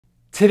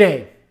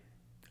Today,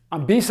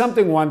 on Be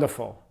Something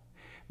Wonderful,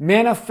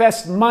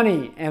 manifest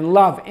money and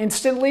love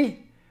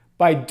instantly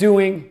by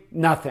doing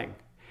nothing.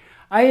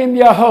 I am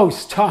your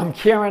host, Tom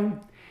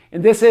Kieran,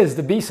 and this is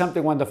the Be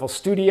Something Wonderful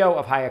studio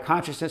of higher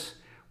consciousness,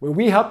 where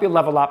we help you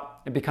level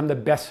up and become the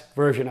best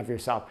version of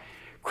yourself.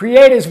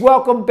 Creators,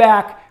 welcome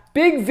back.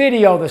 Big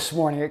video this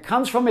morning. It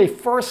comes from a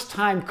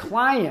first-time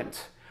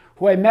client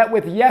who I met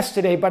with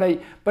yesterday,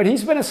 but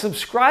he's been a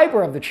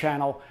subscriber of the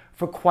channel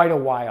for quite a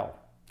while.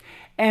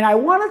 And I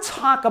want to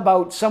talk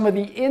about some of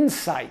the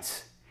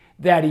insights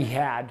that he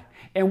had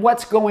and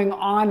what's going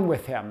on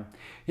with him.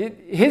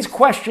 His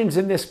questions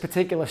in this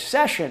particular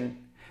session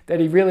that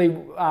he really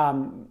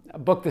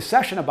booked the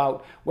session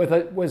about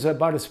was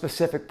about a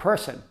specific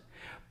person.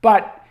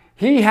 But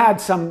he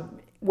had some,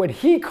 what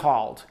he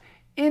called,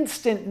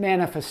 instant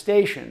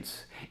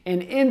manifestations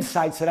and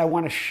insights that I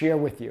want to share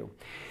with you.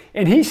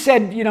 And he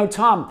said, you know,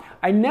 Tom,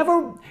 I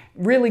never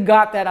really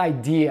got that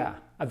idea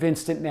of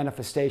instant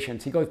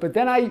manifestations. He goes, but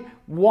then I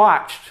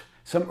watched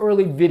some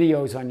early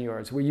videos on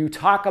yours where you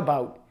talk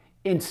about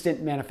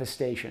instant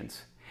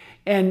manifestations.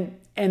 And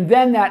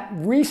then that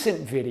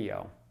recent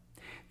video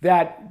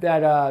that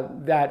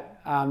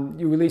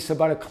you released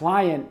about a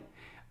client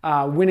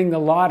winning the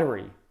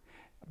lottery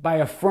by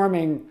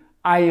affirming,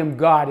 I am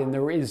God and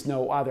there is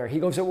no other. He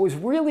goes, it was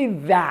really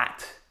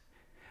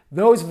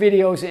those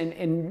videos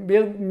and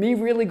me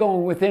really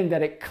going within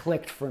that it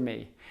clicked for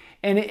me.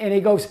 And he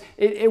goes,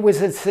 it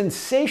was a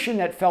sensation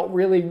that felt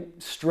really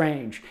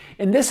strange.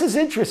 And this is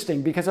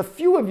interesting because a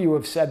few of you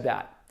have said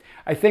that.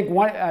 I think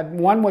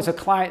one was a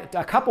client,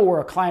 a couple were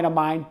a client of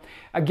mine.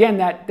 Again,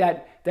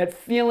 that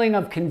feeling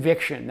of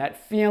conviction, that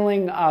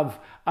feeling of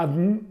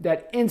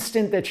that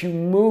instant that you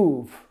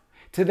move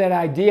to that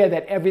idea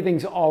that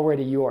everything's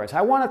already yours. I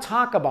want to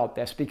talk about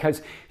this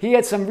because he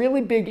had some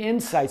really big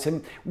insights,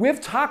 and we've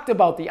talked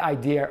about the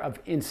idea of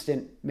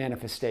instant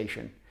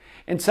manifestation.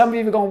 And some of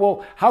you are going,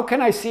 well, how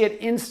can I see it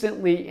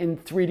instantly in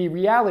 3D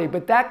reality?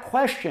 But that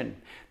question,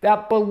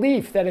 that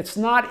belief that it's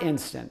not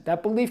instant,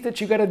 that belief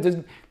that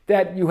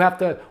you have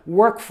to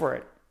work for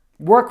it,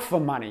 work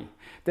for money,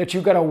 that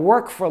you've got to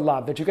work for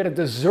love, that you've got to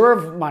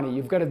deserve money,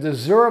 you've got to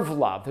deserve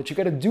love, that you've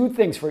got to do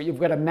things for it, you've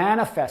got to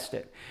manifest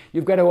it,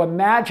 you've got to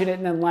imagine it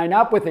and then line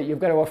up with it, you've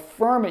got to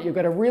affirm it, you've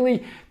got to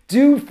really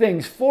do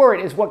things for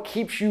it is what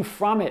keeps you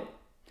from it.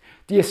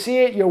 Do you see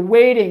it? You're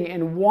waiting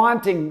and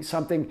wanting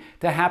something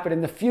to happen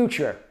in the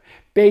future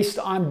based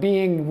on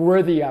being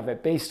worthy of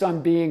it, based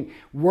on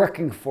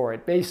working for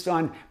it, based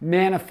on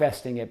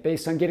manifesting it,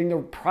 based on getting the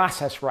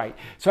process right.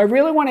 So I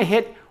really want to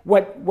hit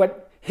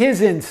what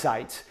his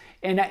insights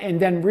and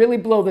then really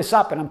blow this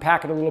up and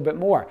unpack it a little bit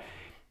more.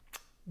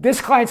 This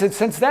client said,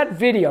 since that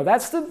video,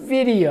 that's the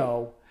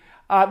video,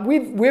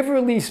 we've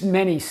released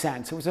many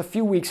since. It was a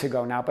few weeks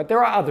ago now, but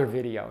there are other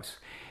videos.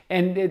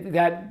 And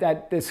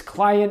that this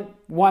client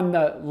won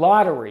the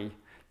lottery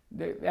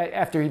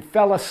after he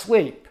fell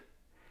asleep.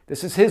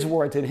 This is his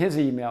words in his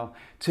email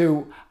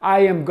to, I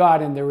am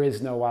God and there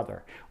is no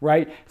other,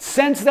 right?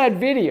 Since that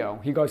video,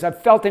 he goes,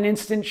 I've felt an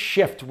instant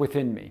shift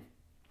within me.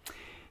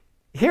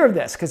 Hear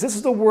this, because this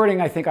is the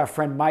wording I think our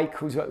friend Mike,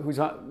 who's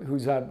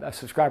a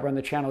subscriber on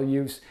the channel,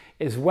 used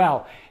as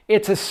well.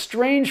 It's a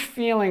strange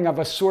feeling of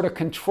a sort of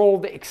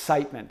controlled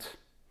excitement.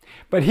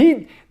 But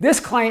this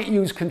client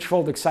used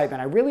controlled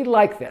excitement. I really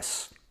like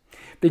this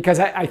because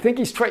I think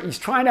he's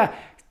trying to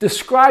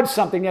describe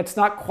something that's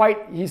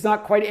he's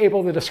not quite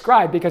able to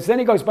describe, because then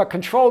he goes, but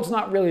controlled's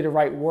not really the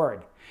right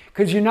word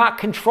because you're not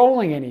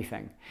controlling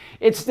anything.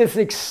 It's this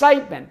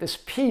excitement, this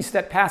peace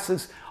that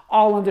passes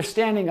all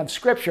understanding of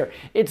Scripture.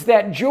 It's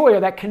that joy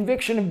or that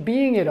conviction of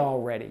being it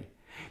already.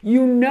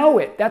 You know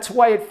it. That's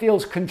why it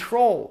feels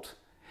controlled.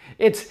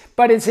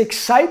 But it's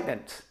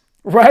excitement.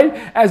 Right?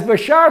 As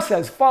Bashar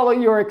says, follow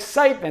your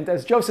excitement.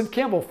 As Joseph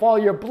Campbell, follow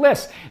your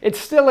bliss. It's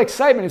still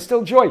excitement. It's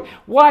still joy.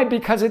 Why?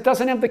 Because it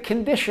doesn't have the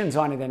conditions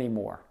on it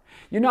anymore.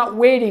 You're not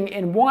waiting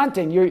and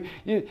wanting.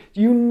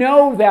 You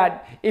know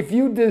that if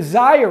you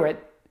desire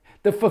it,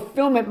 the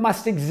fulfillment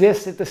must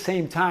exist at the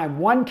same time.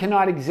 One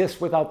cannot exist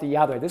without the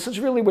other. This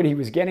is really what he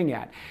was getting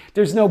at.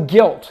 There's no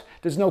guilt.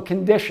 There's no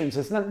conditions.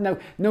 There's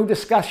no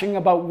discussion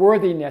about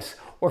worthiness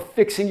or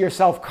fixing your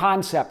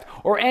self-concept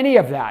or any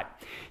of that.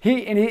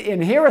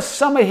 And here are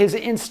some of his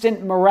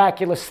instant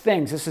miraculous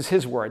things. This is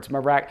his words,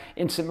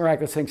 instant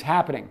miraculous things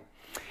happening.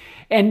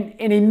 And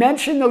he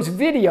mentioned those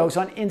videos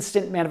on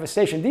instant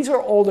manifestation. These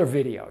are older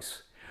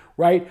videos,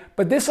 right?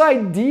 But this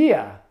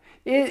idea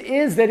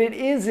is that it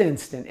is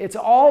instant. It's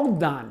all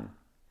done,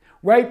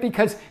 right?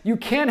 Because you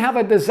can't have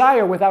a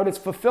desire without its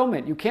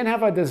fulfillment. You can't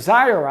have a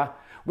desirer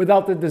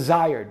without the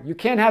desired. You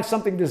can't have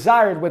something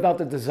desired without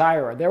the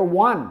desirer. They're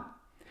one.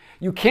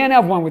 You can't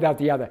have one without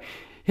the other.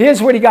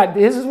 Here's what he got.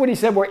 This is what he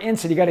said were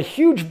instant. He got a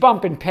huge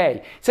bump in pay.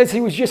 He says he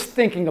was just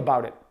thinking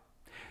about it.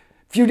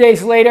 A few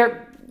days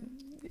later,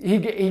 he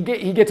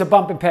gets a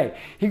bump in pay.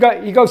 He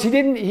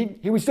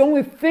was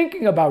only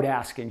thinking about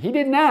asking. He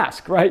didn't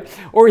ask, right?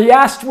 Or he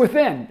asked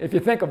within, if you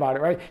think about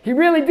it, right? He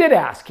really did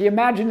ask. He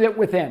imagined it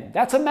within.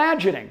 That's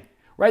imagining,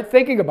 right?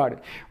 Thinking about it,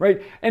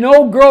 right? An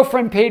old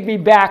girlfriend paid me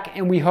back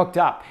and we hooked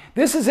up.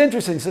 This is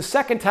interesting. It's the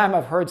second time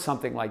I've heard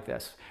something like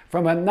this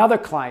from another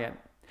client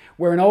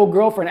where an old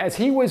girlfriend,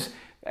 he was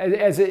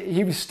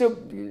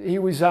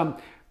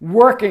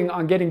working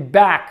on getting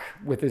back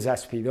with his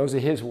SP. Those are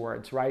his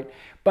words, right?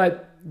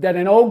 But that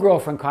an old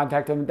girlfriend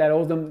contacted him that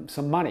owed him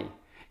some money.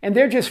 And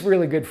they're just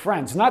really good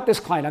friends. Not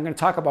this client. I'm going to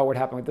talk about what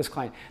happened with this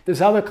client.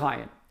 This other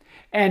client.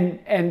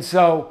 And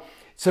so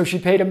she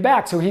paid him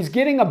back. So he's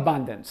getting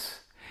abundance.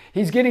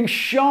 He's getting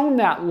shown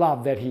that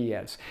love that he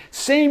is.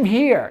 Same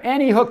here.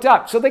 And he hooked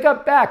up. So they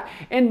got back.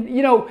 And,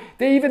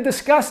 they even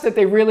discussed that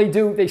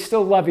they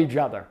still love each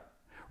other.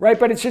 Right?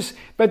 But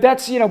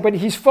but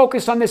he's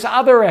focused on this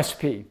other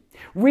SP.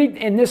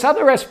 And this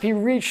other SP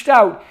reached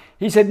out.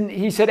 He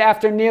said,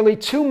 after nearly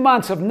 2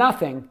 months of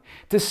nothing,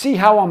 to see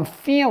how I'm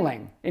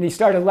feeling. And he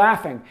started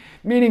laughing,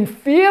 meaning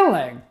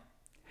feeling.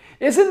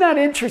 Isn't that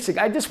interesting?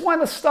 I just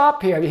want to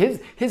stop here.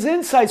 His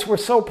insights were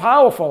so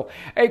powerful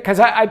because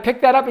I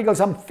picked that up. He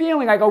goes, I'm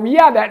feeling. I go,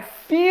 yeah, that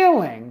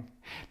feeling,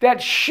 that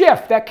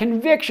shift, that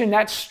conviction,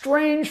 that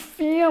strange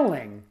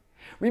feeling.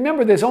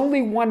 Remember, there's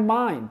only one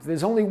mind.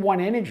 There's only one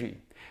energy.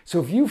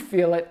 So if you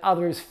feel it,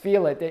 others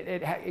feel it.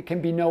 It can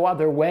be no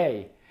other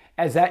way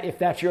as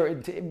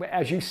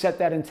you set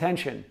that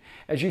intention,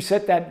 as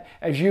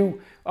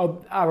you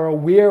are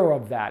aware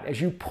of that, as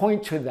you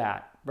point to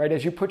that. Right?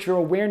 As you put your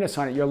awareness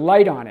on it, your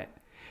light on it.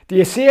 Do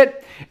you see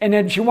it? And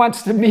then she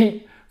wants to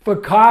meet for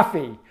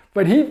coffee.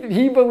 But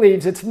he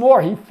believes it's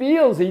more.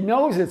 He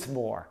knows it's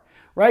more.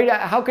 Right?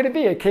 How could it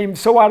be? It came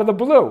so out of the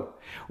blue.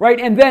 Right?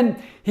 And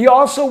then he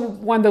also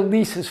wanted to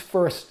lease his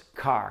first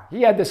car.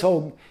 He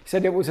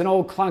said it was an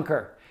old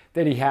clunker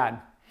that he had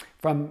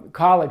from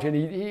college. And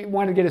he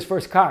wanted to get his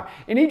first car.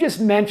 And he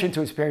just mentioned to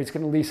his parents he's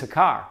going to lease a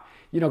car.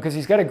 Because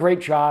he's got a great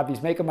job,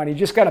 he's making money, he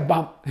just got a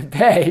bump in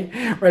pay,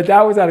 right?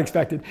 That was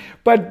unexpected.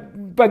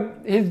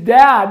 But his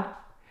dad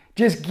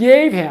just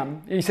gave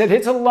him, he said,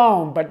 it's a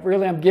loan, but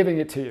really I'm giving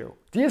it to you.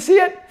 Do you see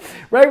it?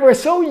 Right? We're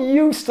so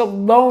used to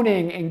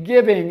loaning and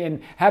giving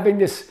and having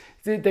this,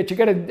 that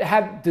you're going to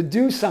have to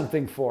do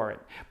something for it.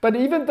 But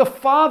even the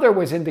father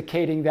was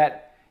indicating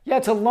that, yeah,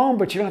 it's a loan,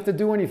 but you don't have to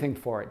do anything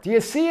for it. Do you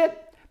see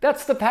it?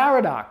 That's the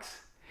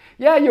paradox.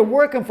 Yeah, you're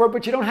working for it,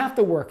 but you don't have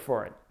to work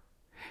for it.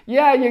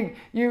 Yeah,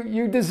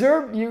 you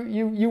deserve,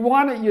 you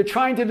want it, you're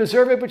trying to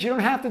deserve it, but you don't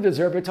have to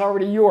deserve it. It's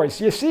already yours.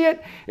 You see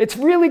it? It's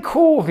really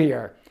cool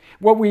here,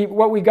 what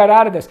we got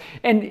out of this.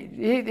 And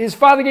his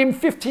father gave him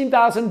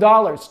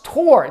 $15,000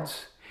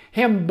 towards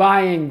him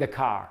buying the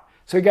car.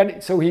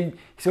 So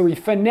he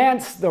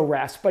financed the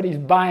rest, but he's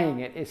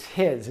buying it. It's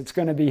his. It's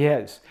going to be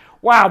his.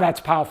 Wow, that's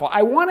powerful.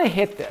 I want to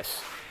hit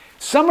this.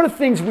 Some of the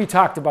things we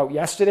talked about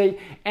yesterday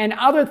and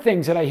other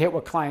things that I hit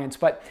with clients,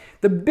 but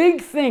the big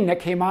thing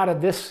that came out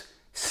of this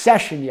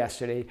session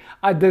yesterday,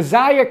 a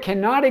desire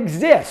cannot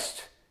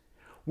exist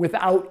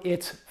without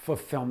its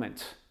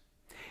fulfillment.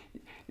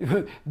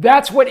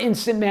 That's what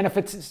instant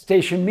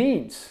manifestation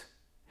means.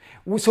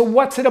 So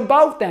what's it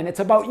about then? It's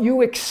about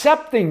you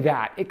accepting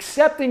that,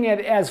 accepting it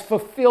as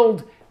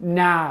fulfilled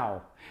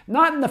now,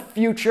 not in the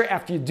future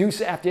after you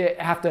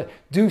have to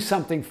do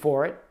something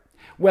for it,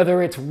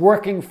 whether it's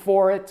working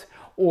for it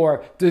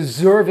or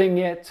deserving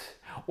it,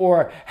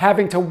 or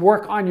having to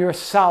work on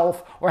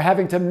yourself, or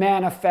having to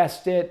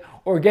manifest it,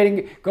 or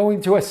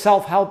going to a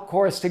self-help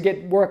course to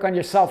get work on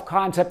your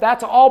self-concept.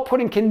 That's all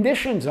putting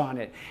conditions on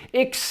it.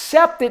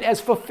 Accept it as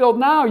fulfilled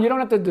now. You don't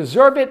have to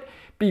deserve it.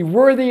 Be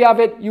worthy of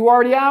it. You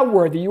already are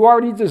worthy. You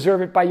already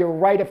deserve it by your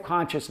right of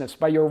consciousness,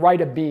 by your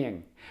right of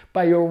being,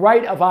 by your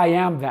right of I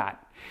am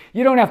that.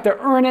 You don't have to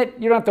earn it.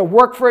 You don't have to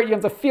work for it. You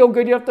don't have to feel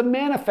good. You don't have to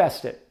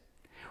manifest it.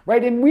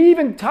 Right? And we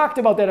even talked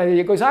about that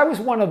idea because I was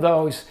one of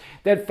those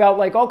that felt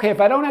like, okay, if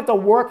I don't have to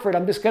work for it,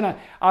 I'm just going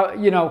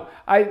to,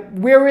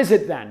 where is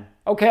it then?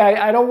 Okay,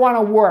 I don't want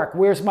to work.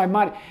 Where's my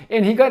money?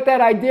 And he got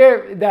that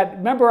idea that,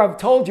 remember I've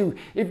told you,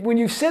 when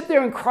you sit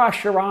there and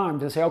cross your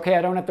arms and say, okay,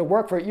 I don't have to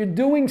work for it, you're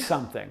doing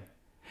something.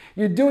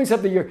 You're doing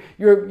something.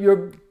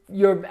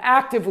 You're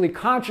actively,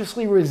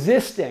 consciously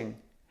resisting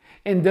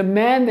and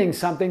demanding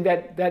something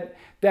that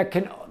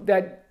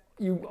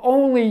you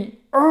only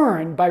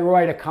earn by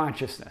right of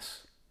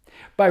consciousness.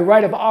 By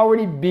right of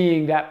already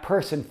being that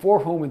person for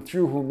whom and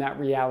through whom that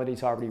reality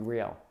is already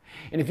real.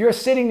 And if you're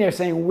sitting there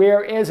saying,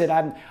 where is it?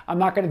 I'm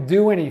not going to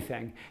do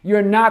anything.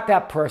 You're not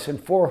that person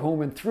for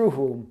whom and through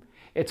whom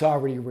it's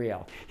already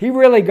real. He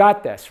really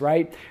got this,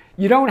 right?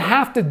 You don't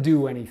have to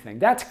do anything.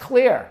 That's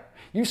clear.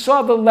 You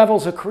saw the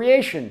levels of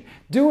creation.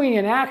 Doing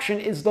an action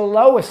is the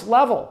lowest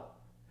level.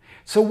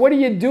 So what are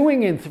you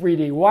doing in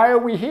 3D? Why are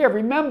we here?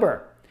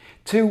 Remember,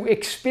 to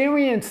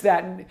experience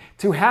that,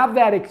 to have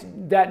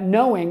that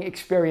knowing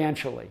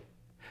experientially,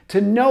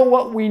 to know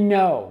what we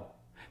know,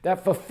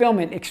 that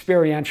fulfillment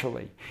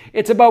experientially.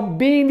 It's about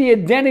being the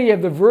identity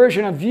of the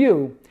version of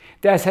you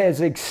that has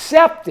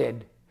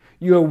accepted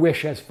your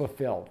wish as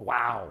fulfilled.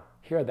 Wow,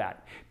 hear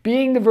that.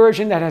 Being the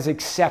version that has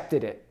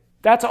accepted it.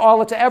 That's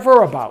all it's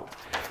ever about.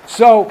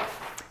 So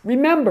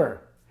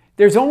remember,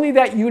 there's only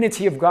that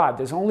unity of God.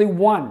 There's only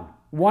one,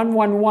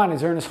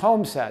 as Ernest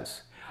Holmes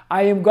says.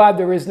 I am God,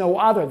 there is no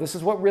other. This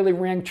is what really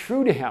rang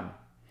true to him,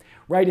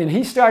 right? And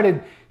he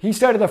started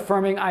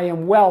affirming, I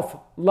am wealth,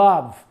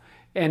 love,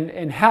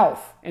 and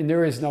health, and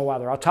there is no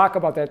other. I'll talk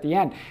about that at the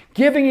end.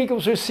 Giving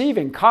equals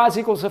receiving, cause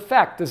equals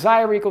effect,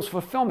 desire equals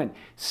fulfillment,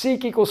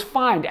 seek equals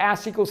find,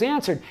 ask equals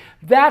answered.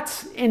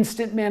 That's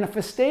instant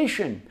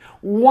manifestation.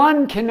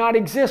 One cannot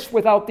exist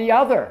without the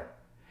other.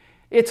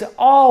 It's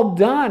all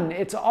done.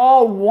 It's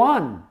all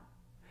one.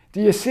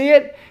 Do you see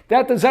it?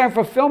 That desire and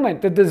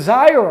fulfillment, the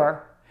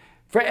desirer,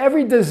 for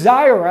every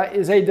desirer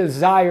is a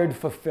desired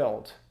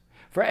fulfilled.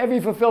 For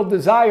every fulfilled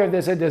desire,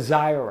 there's a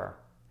desirer.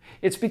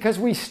 It's because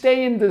we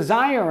stay in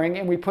desiring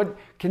and we put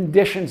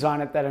conditions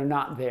on it that are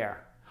not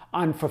there,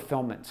 on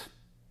fulfillment,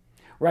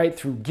 right?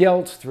 Through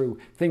guilt, through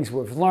things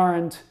we've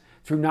learned,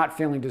 through not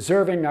feeling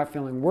deserving, not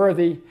feeling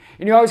worthy.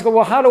 And you always go,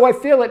 well, how do I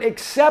feel it?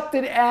 Accept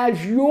it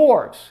as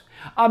yours.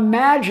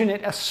 Imagine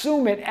it,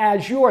 assume it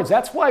as yours.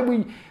 That's what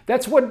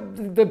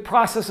the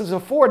processes are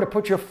for, to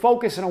put your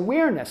focus and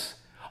awareness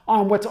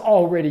on what's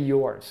already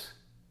yours.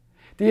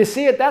 Do you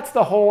see it? That's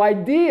the whole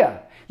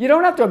idea. You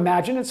don't have to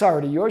imagine it's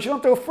already yours. You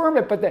don't have to affirm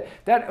it, but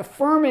that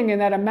affirming and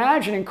that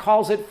imagining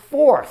calls it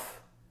forth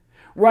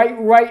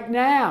right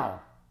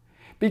now,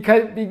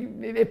 because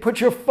it puts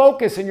your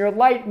focus and your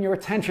light and your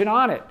attention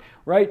on it,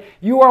 right?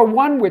 You are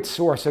one with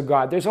Source of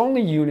God. There's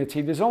only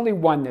unity. There's only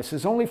oneness.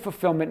 There's only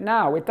fulfillment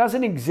now. It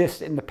doesn't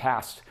exist in the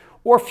past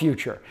or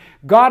future.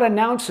 God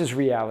announces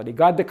reality.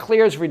 God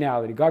declares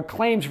reality. God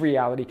claims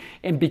reality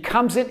and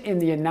becomes it in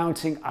the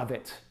announcing of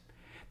it.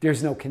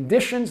 There's no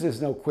conditions,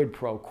 there's no quid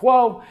pro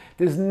quo,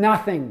 there's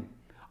nothing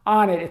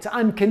on it. It's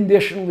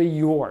unconditionally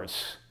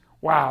yours.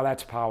 Wow,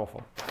 that's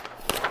powerful.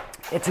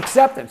 It's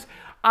acceptance.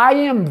 I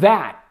am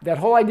that. That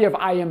whole idea of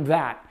I am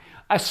that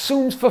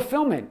assumes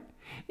fulfillment.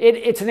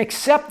 It's an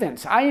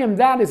acceptance. I am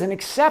that is an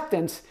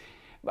acceptance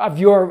of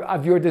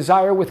your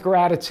desire with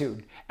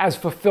gratitude as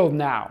fulfilled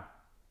now.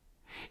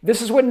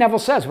 This is what Neville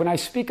says. When I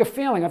speak of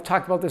feeling, I've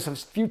talked about this a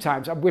few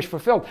times, I wish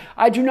fulfilled.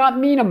 I do not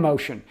mean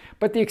emotion,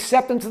 but the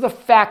acceptance of the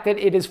fact that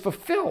it is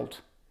fulfilled.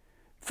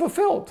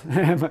 Fulfilled.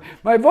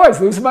 My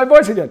voice, losing my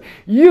voice again.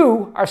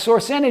 You are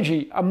source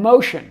energy,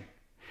 emotion.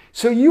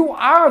 So you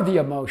are the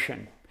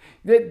emotion.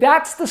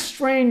 That's the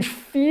strange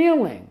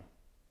feeling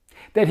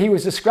that he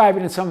was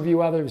describing and some of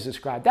you others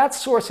described. That's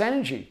source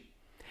energy.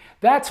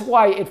 That's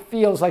why it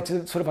feels like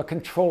sort of a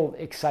controlled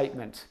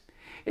excitement.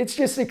 It's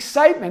just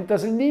excitement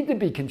doesn't need to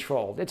be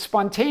controlled. It's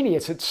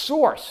spontaneous. It's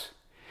source.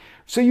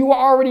 So you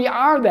already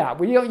are that.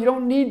 You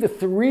don't need the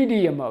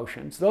 3D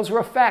emotions. Those are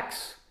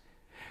effects.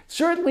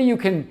 Certainly you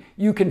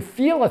can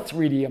feel a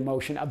 3D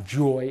emotion of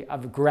joy,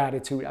 of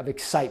gratitude, of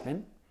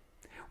excitement,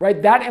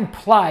 right? That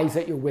implies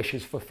that your wish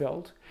is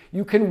fulfilled.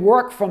 You can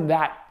work from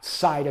that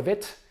side of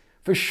it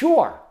for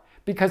sure,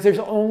 because there's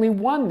only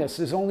oneness.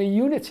 There's only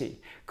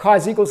unity.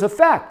 Cause equals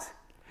effect.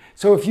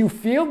 So if you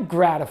feel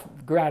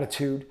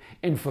gratitude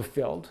and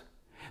fulfilled,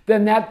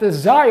 then that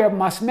desire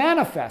must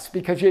manifest,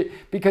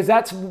 because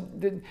that's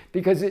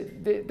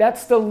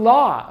the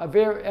law of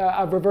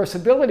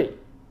reversibility,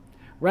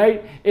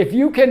 right? If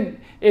you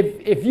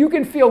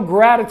can feel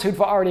gratitude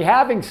for already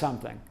having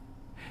something,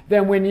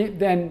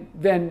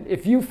 then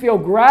if you feel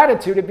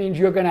gratitude, it means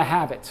you're going to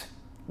have it,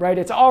 right?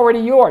 It's already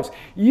yours.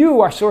 You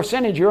are source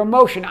energy, your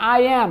emotion, I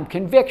am,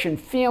 conviction,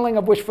 feeling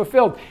of wish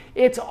fulfilled.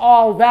 It's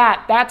all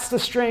that. That's the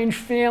strange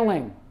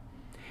feeling.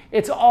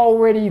 It's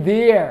already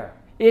there.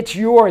 It's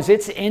yours.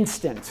 It's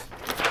instant.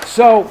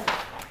 So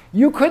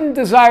you couldn't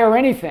desire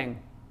anything.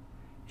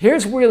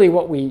 Here's really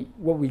what we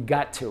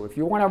got to. If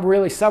you want to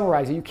really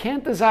summarize it, you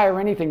can't desire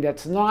anything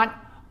that's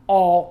not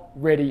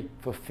already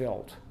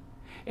fulfilled.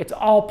 It's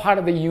all part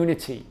of the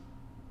unity.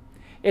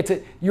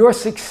 Your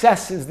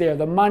success is there,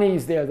 the money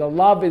is there, the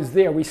love is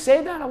there. We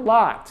say that a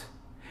lot,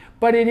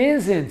 but it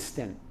is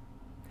instant.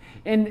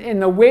 And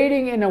the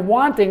waiting and the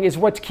wanting is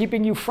what's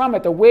keeping you from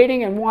it. The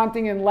waiting and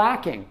wanting and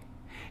lacking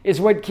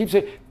is what keeps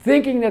it.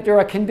 Thinking that there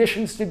are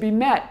conditions to be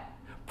met,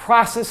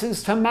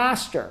 processes to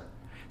master,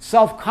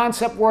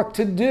 self-concept work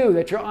to do,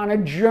 that you're on a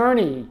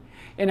journey.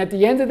 And at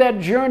the end of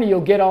that journey,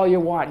 you'll get all you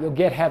want. You'll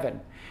get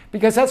heaven.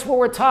 Because that's what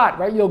we're taught,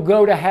 right? You'll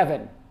go to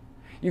heaven.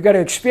 You've got to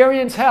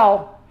experience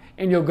hell,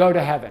 and you'll go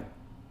to heaven,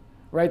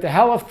 right? The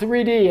hell of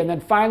 3D, and then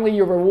finally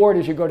your reward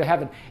is you go to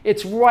heaven.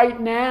 It's right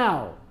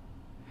now.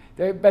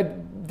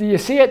 But do you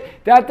see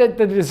it? That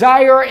the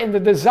desire and the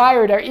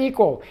desired are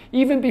equal.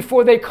 Even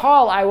before they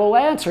call, I will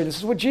answer. This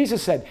is what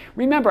Jesus said.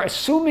 Remember,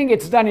 assuming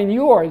it's done in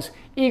yours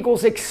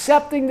equals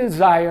accepting the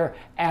desire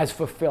as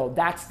fulfilled.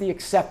 That's the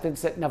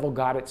acceptance that Neville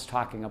Goddard's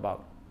talking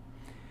about.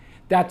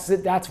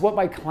 That's what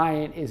my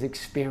client is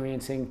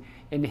experiencing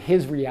in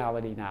his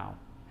reality now.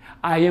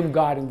 I am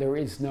God and there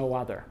is no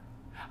other.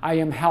 I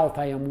am health,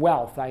 I am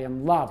wealth, I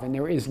am love, and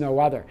there is no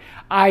other.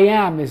 I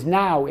am is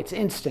now, it's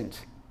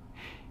instant.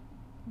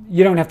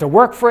 You don't have to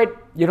work for it,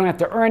 you don't have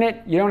to earn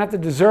it, you don't have to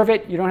deserve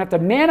it, you don't have to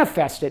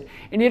manifest it,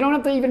 and you don't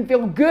have to even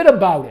feel good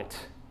about it,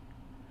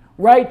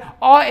 right?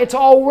 It's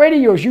already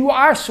yours. You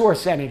are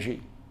source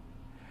energy.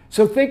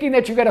 So thinking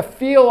that you've got to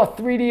feel a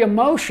 3D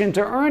emotion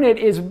to earn it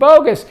is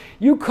bogus.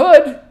 You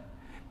could,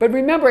 But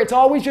remember, it's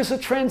always just a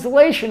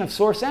translation of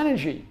source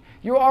energy.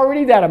 You're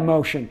already that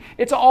emotion.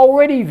 It's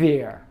already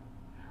there,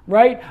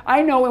 right?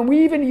 I know, and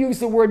we even use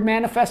the word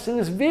manifest in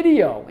this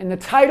video, in the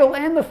title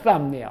and the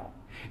thumbnail.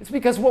 It's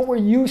because what we're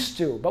used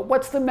to. But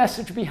what's the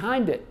message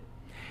behind it?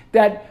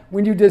 That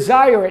when you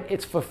desire it,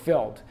 it's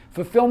fulfilled.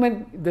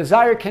 Fulfillment,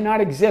 desire cannot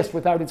exist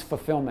without its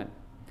fulfillment.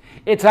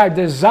 It's our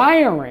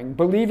desiring,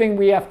 believing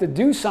we have to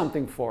do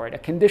something for it, a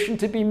condition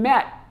to be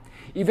met,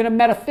 even a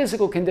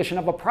metaphysical condition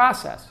of a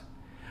process,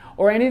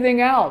 or anything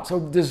else,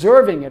 or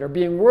deserving it, or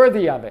being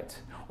worthy of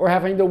it, or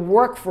having to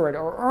work for it,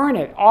 or earn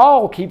it,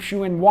 all keeps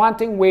you in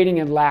wanting, waiting,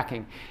 and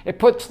lacking. It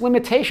puts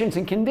limitations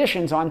and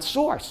conditions on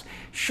source.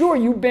 Sure,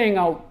 you bang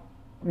out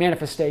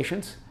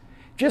manifestations,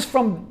 just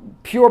from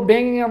pure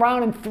banging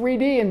around in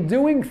 3D and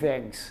doing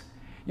things.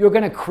 You're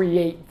going to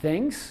create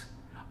things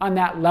on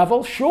that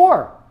level,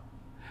 sure.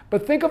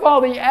 But think of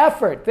all the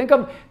effort. Think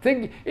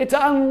it's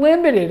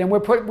unlimited, and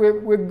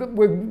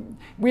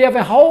we have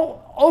a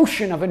whole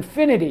ocean of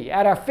infinity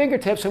at our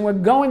fingertips, and we're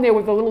going there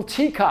with a little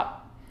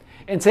teacup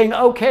and saying,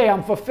 okay,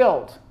 I'm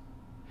fulfilled.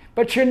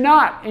 But you're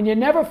not, and you're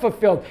never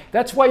fulfilled.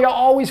 That's why you're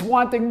always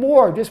wanting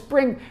more. Just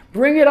bring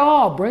it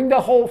all. Bring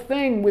the whole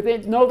thing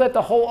within. Know that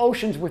the whole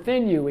ocean's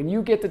within you, and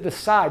you get to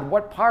decide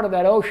what part of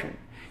that ocean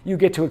you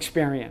get to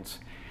experience.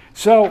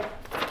 So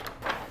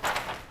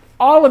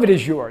all of it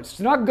is yours.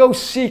 Do not go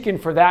seeking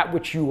for that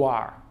which you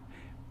are.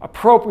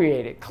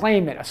 Appropriate it,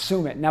 claim it,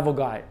 assume it. Neville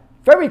got it.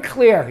 Very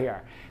clear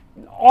here.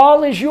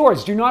 All is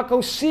yours. Do not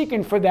go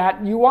seeking for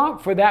that you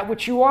want, for that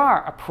which you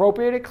are.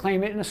 Appropriate it,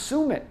 claim it, and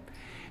assume it.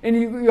 And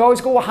you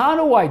always go, well, how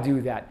do I do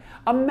that?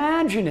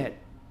 Imagine it.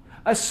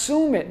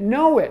 Assume it.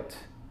 Know it.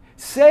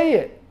 Say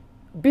it.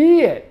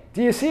 Be it.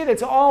 Do you see it?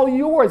 It's all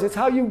yours. It's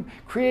how you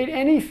create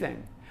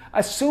anything.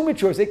 Assume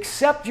it's yours.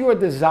 Accept your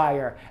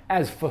desire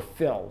as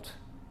fulfilled.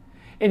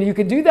 And you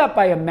can do that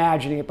by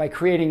imagining it, by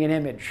creating an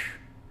image,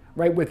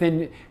 right?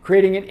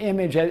 Creating an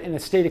image in a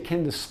state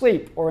akin to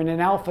sleep, or in an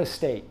alpha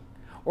state,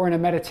 or in a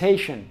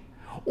meditation.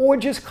 Or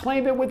just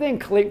claim it within.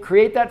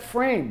 Create that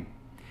frame.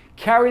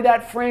 Carry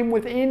that frame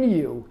within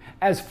you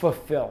as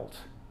fulfilled.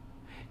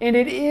 And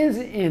it is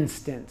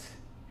instant.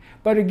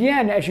 But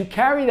again, as you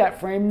carry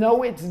that frame,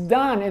 know it's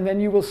done, and then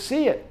you will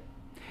see it.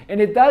 And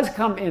it does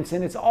come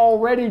instant. It's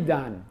already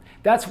done.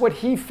 That's what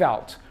he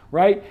felt.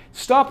 Right?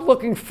 Stop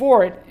looking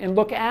for it and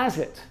look as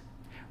it,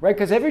 right?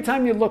 Because every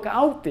time you look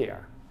out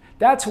there,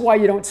 that's why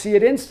you don't see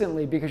it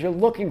instantly, because you're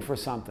looking for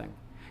something.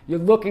 You're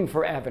looking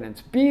for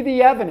evidence. Be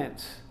the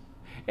evidence,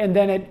 and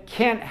then it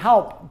can't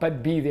help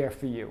but be there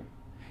for you.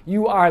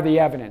 You are the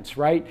evidence,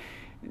 right?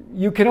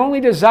 You can only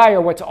desire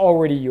what's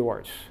already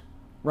yours,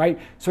 right?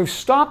 So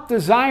stop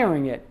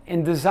desiring it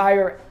and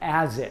desire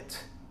as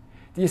it.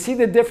 Do you see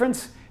the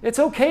difference? It's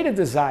okay to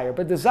desire,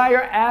 but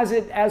desire as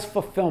it, as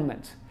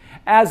fulfillment.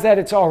 As that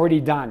it's already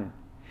done.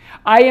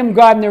 I am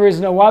God and there is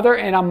no other,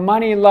 and I'm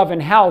money, love,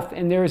 and health,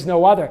 and there is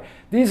no other.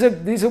 These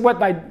are what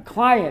my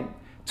client,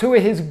 two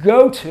of his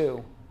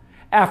go-to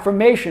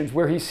affirmations,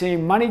 where he's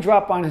seeing money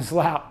drop on his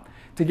lap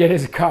to get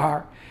his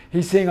car.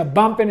 He's seeing a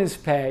bump in his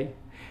pay,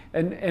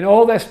 and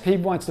old SP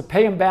wants to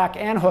pay him back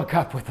and hook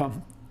up with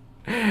him.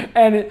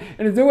 And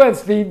the new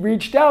SP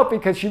reached out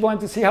because she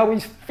wanted to see how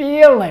he's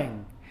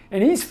feeling.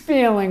 And he's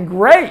feeling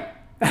great.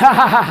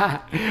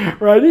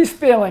 Right? He's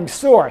feeling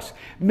source.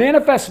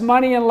 Manifest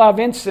money and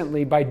love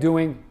instantly by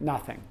doing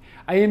nothing.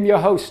 I am your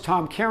host,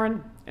 Tom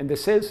Kieran, and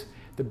this is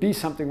the Be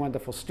Something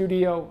Wonderful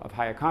studio of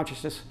Higher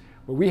Consciousness,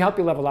 where we help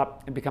you level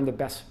up and become the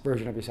best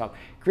version of yourself.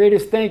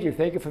 Creators, thank you.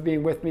 Thank you for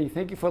being with me.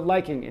 Thank you for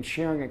liking and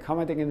sharing and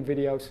commenting in the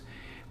videos.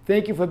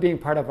 Thank you for being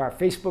part of our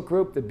Facebook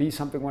group, the Be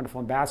Something Wonderful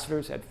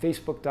Ambassadors, at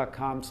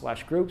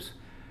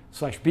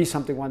facebook.com/groups/Be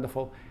Something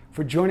Wonderful.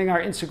 For joining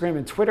our Instagram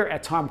and Twitter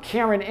at Tom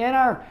Kieran,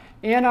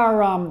 and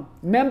our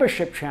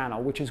membership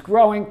channel, which is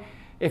growing.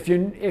 If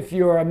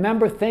you're a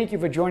member, thank you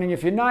for joining.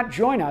 If you're not,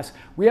 join us.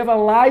 We have a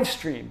live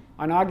stream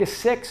on August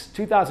 6,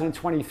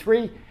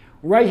 2023,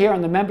 right here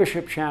on the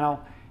membership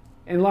channel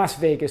in Las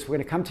Vegas. We're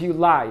going to come to you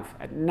live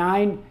at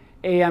 9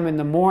 a.m. in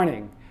the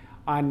morning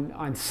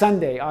on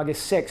Sunday,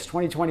 August 6,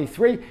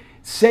 2023.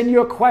 Send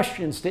your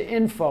questions to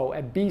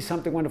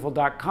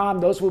info@besomethingwonderful.com.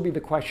 Those will be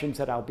the questions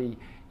that I'll be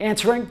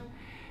answering.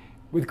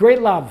 With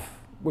great love,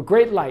 with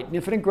great light, and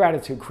infinite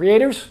gratitude.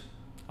 Creators,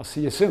 I'll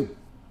see you soon.